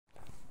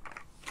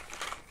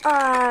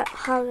Hi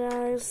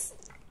guys,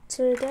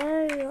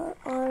 today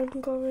I'm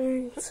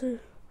going to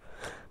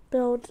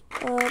build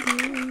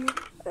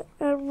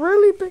a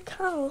really big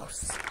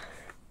house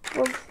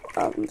with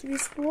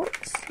these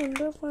blocks, and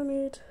if I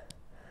need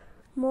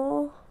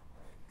more,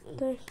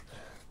 like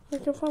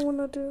if I want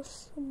to do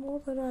some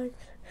more, then I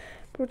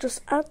will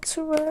just add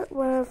to it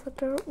with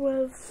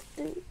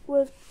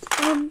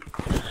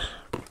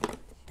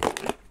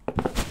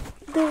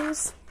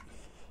these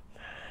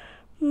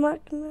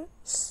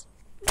magnets.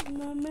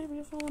 And then maybe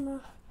if I wanna,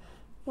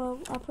 well,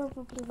 I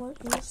probably won't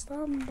use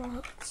them,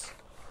 but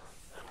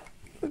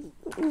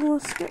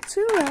let's get to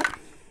it.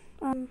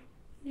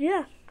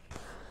 Yeah.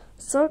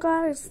 So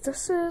guys,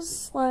 this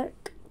is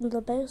like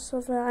the base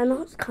of it. I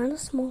know it's kind of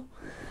small,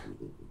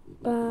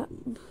 but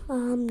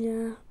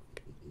yeah,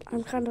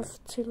 I'm kind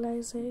of too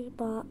lazy,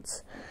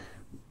 but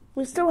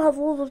we still have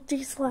all of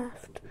these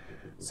left.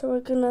 So we're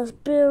gonna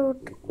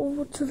build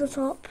all to the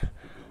top,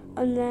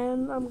 and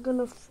then I'm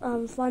gonna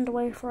find a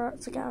way for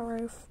it to get a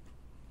roof.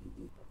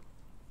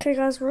 Okay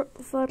guys, we're at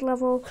the third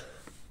level.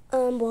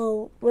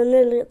 Well, we're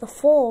nearly at the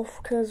fourth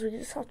because we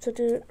just have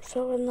to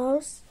fill in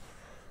those.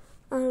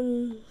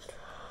 And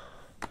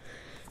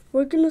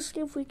we're gonna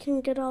see if we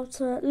can get up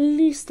to at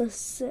least the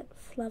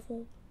 6th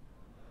level.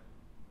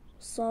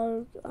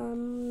 So,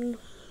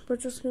 we're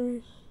just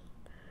gonna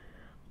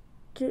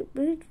keep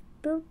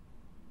building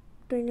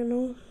and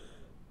all.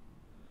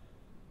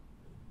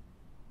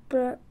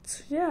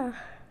 But yeah,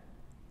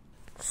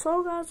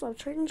 so guys, I've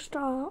changed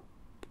up.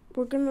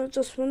 We're gonna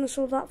just finish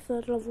all that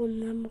 3rd level,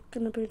 and then we're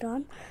gonna be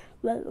done.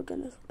 Then we're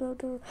gonna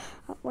build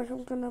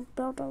I'm gonna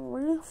build a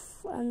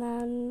roof, and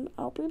then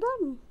I'll be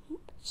done.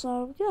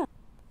 So yeah.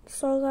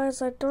 So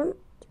guys, I don't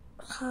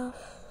have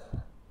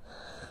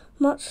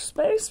much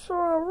space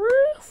for a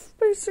roof,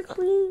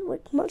 basically,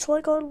 much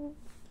like for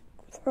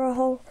a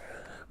whole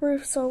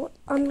roof. So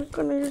I'm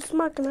gonna use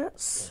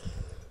magnets.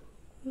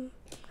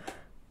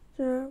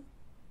 Yeah.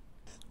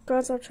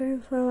 Guys, I've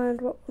changed my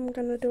mind. What I'm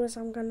gonna do is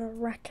I'm gonna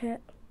wreck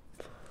it.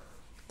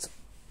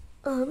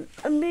 I'm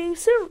being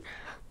serious.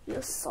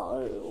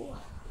 So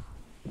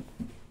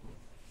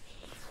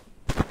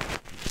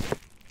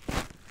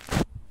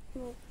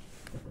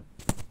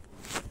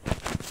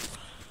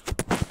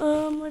I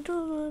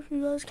don't know if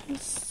you guys can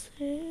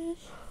see.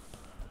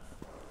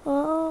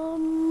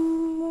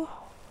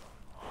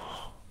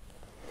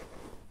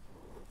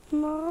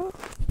 No.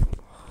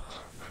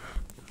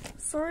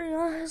 Sorry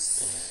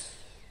guys.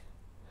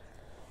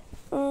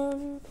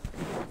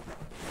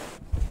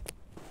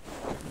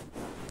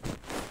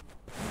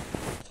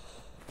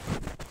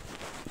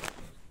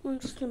 I'm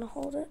just gonna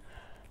hold it.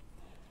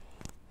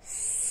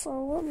 So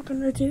what I'm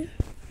gonna do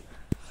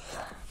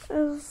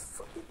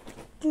is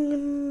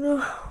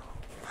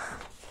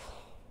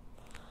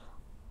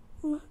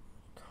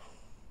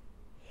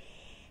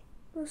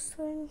this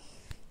thing.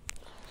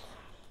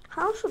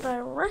 How should I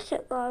wreck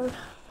it though?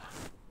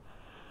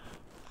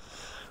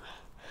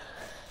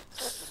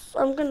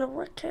 I'm gonna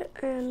wreck it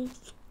in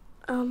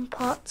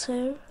part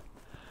 2.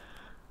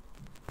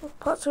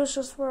 Part 2 is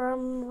just where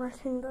I'm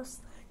wrecking this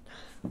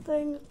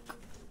thing.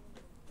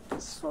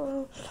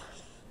 So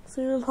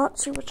in part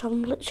 2, which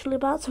I'm literally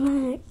about to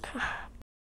make.